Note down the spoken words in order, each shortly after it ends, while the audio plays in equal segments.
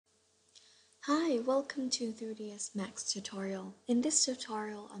Hi, welcome to 3ds Max tutorial. In this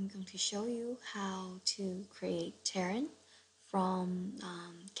tutorial, I'm going to show you how to create terrain from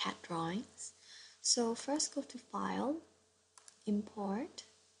CAD drawings. So first go to File, Import,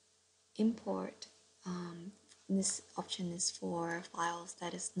 Import. This option is for files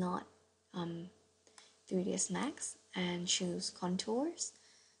that is not 3ds Max, and choose Contours,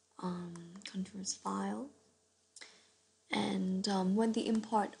 Contours File. And when the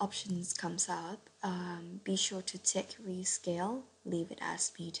import options comes up, be sure to tick rescale, leave it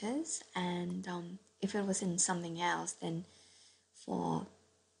as meters, and if it was in something else, then for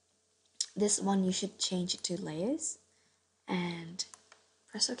this one you should change it to layers and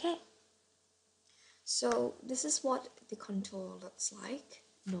press OK. So this is what the contour looks like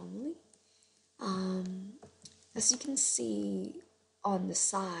normally. As you can see on the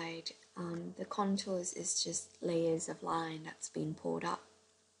side, the contours is just layers of line that's been pulled up.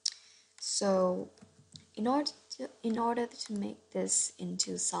 So in order to make this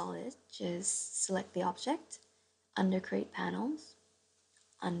into solid, just select the object, under create panels,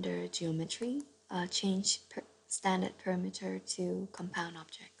 under geometry, change standard parameter to compound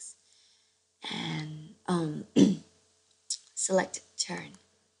objects, and select turn.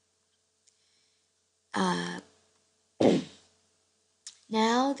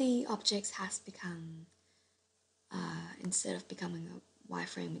 Now the object has become, instead of becoming a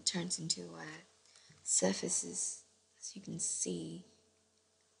wireframe, it turns into surfaces, as you can see.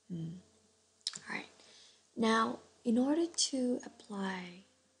 Alright, now in order to apply,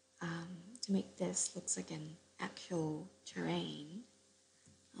 to make this looks like an actual terrain,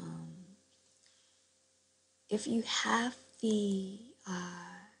 if you have the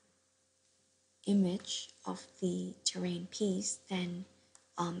image of the terrain piece, then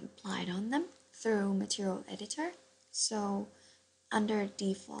apply it on them through Material Editor. So under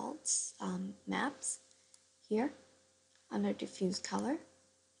Defaults, Maps, here, under Diffuse Color,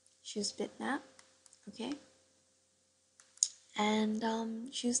 choose Bitmap, okay, and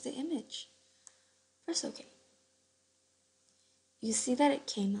choose the image. Press OK. You see that it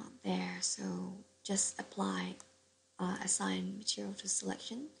came out there, so just apply, assign material to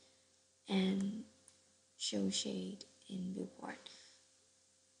selection, and show shade in viewport.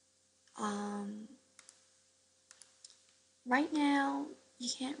 Right now you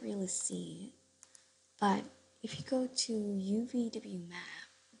can't really see it, but if you go to UVW map,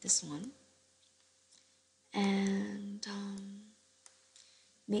 this one, and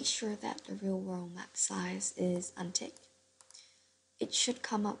make sure that the real world map size is unticked, it should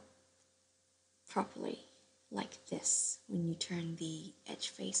come up properly like this when you turn the edge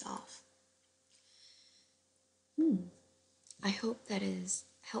face off. I hope that is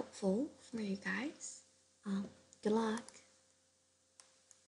helpful for you guys. Good luck.